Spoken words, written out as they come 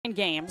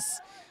games.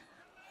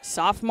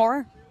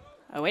 Sophomore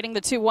awaiting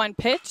the 2-1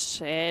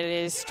 pitch. It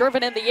is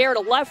driven in the air to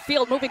left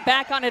field. Moving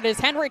back on it is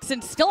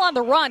Henriksen, still on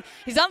the run.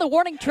 He's on the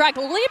warning track,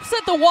 leaps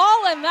at the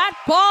wall, and that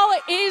ball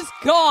is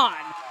gone.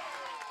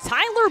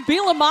 Tyler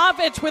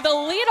Bielamovich with a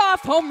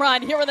leadoff home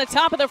run here in the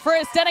top of the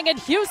first inning, and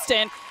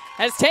Houston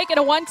has taken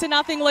a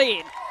 1-0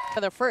 lead.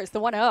 For the first, the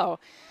 1-0.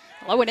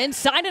 Low and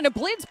inside, and a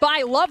blitz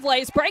by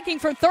Lovelace, breaking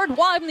from third.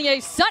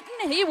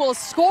 Williams-Sutton, he will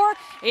score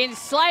in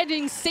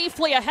sliding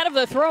safely ahead of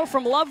the throw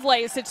from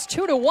Lovelace. It's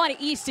 2-1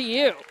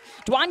 ECU.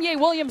 Dwanya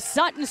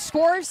Williams-Sutton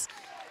scores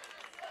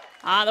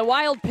on the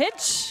wild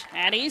pitch,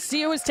 and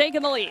ECU has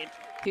taken the lead.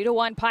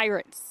 2-1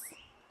 Pirates.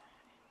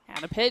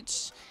 And the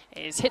pitch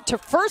is hit to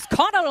first,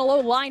 caught on a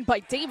low line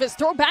by Davis.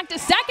 Throw back to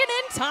second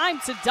in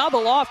time to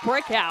double off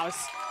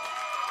Brickhouse.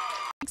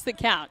 Makes the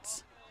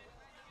count.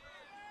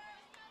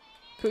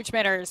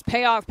 Kuchmaner's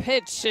payoff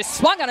pitch is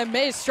swung on a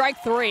miss,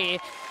 strike 3.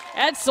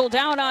 Edsel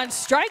down on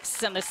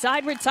strikes, and the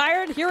side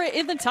retired here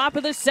in the top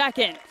of the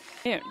second.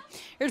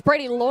 Here's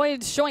Brady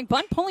Lloyd showing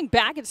bunt, pulling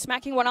back and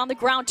smacking one on the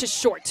ground to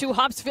short. 2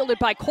 hops fielded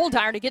by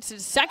Coldiron. He gets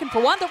it second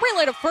for 1. The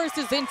relay to first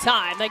is in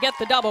time. They get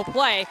the double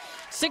play.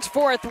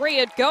 6-4-3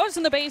 it goes,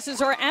 and the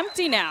bases are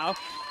empty now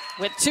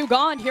with 2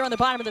 gone here on the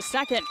bottom of the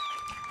second.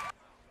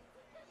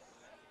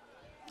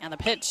 And the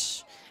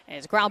pitch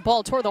is ground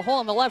ball toward the hole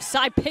on the left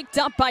side, picked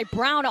up by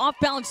Brown. Off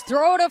balance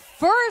throw to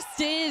first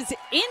is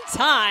in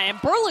time.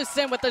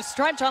 Burleson with the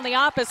stretch on the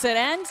opposite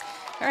end.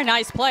 Very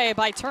nice play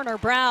by Turner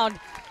Brown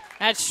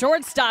at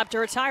shortstop to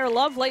retire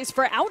Lovelace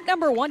for out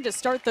number 1 to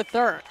start the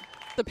third.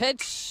 The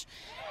pitch,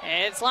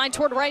 it's lined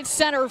toward right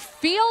center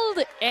field,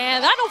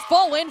 and that'll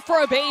fall in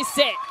for a base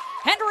hit.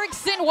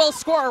 Henriksen will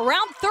score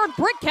around third.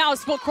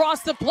 Brickhouse will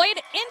cross the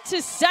plate.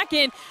 Into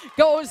second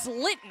goes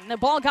Litton. The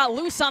ball got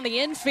loose on the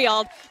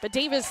infield, but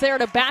Davis there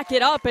to back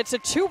it up. It's a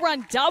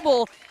 2-run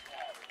double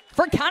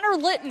for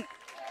Connor Litton.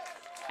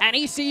 And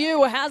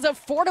ECU has a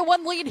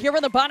 4-1 lead here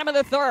in the bottom of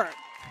the third.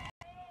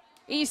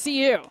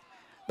 ECU,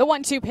 the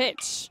 1-2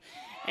 pitch.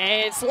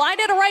 It's lined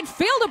into right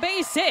field, a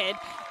base hit.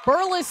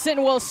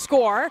 Burleson will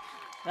score.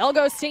 They'll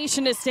go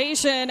station to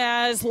station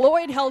as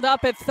Lloyd held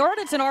up at third.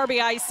 It's an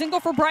RBI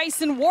single for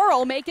Bryson.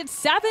 Worrell make it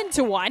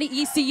 7-1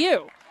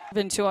 ECU.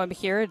 To him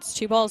here, it's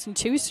 2 balls and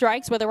 2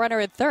 strikes with a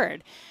runner at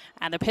third.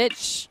 And the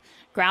pitch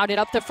grounded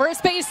up the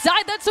first base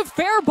side. That's a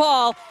fair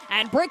ball.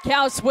 And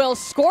Brickhouse will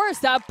score as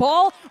that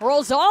ball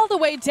rolls all the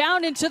way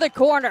down into the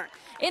corner.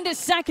 Into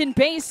second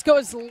base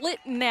goes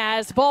Litton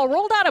as ball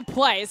rolled out of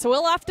play, so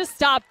we'll have to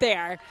stop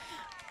there.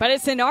 But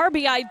it's an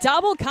RBI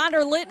double.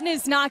 Connor Litton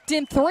is knocked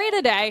in 3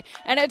 today,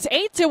 and it's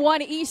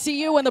 8-1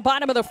 ECU in the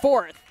bottom of the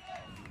fourth.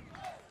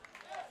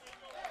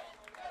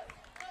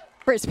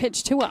 First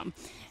pitch to him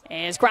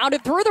is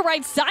grounded through the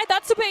right side.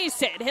 That's a base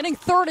hit. Hitting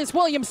third is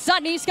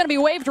Williams-Sutton. He's going to be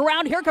waved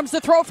around. Here comes the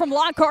throw from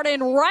Lockhart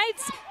in right.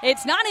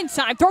 It's not in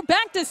time. Throw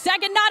back to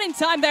second. Not in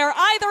time there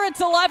either.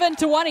 It's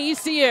 11-1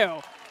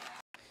 ECU.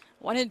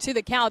 1-2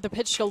 the count. The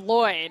pitch to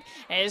Lloyd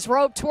is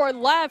roped toward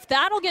left.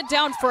 That'll get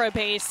down for a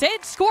base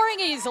hit.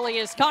 Scoring easily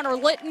is Connor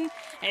Litton.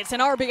 It's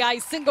an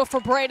RBI single for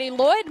Brady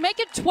Lloyd.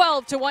 Make it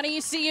 12-1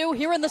 ECU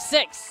here in the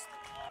 6th.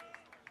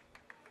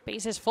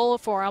 Bases full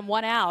for him.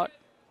 1 out.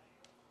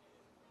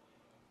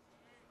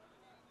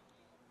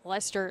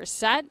 Lester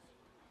set.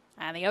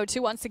 And the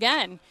 0-2 once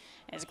again.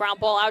 His ground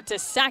ball out to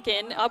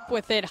second, up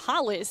with it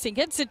Hollis. He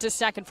gets it to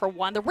second for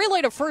 1. The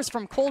relay to first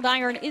from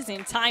Coldiron is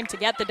in time to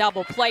get the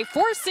double play.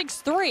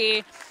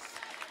 4-6-3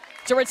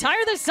 to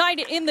retire the side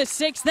in the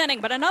 6th inning.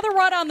 But another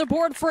run on the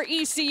board for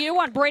ECU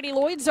on Brady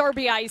Lloyd's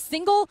RBI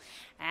single.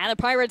 And the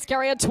Pirates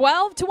carry a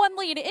 12-1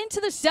 lead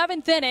into the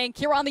 7th inning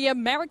here on the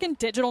American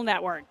Digital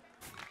Network.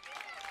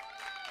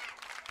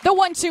 The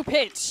 1-2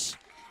 pitch.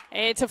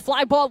 It's a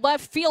fly ball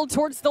left field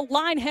towards the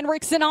line.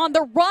 Henriksen on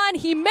the run.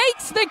 He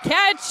makes the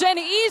catch, and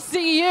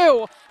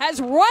ECU has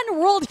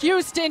run-ruled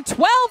Houston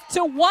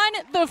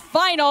 12-1 the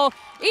final.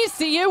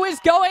 ECU is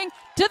going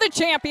to the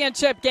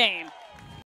championship game.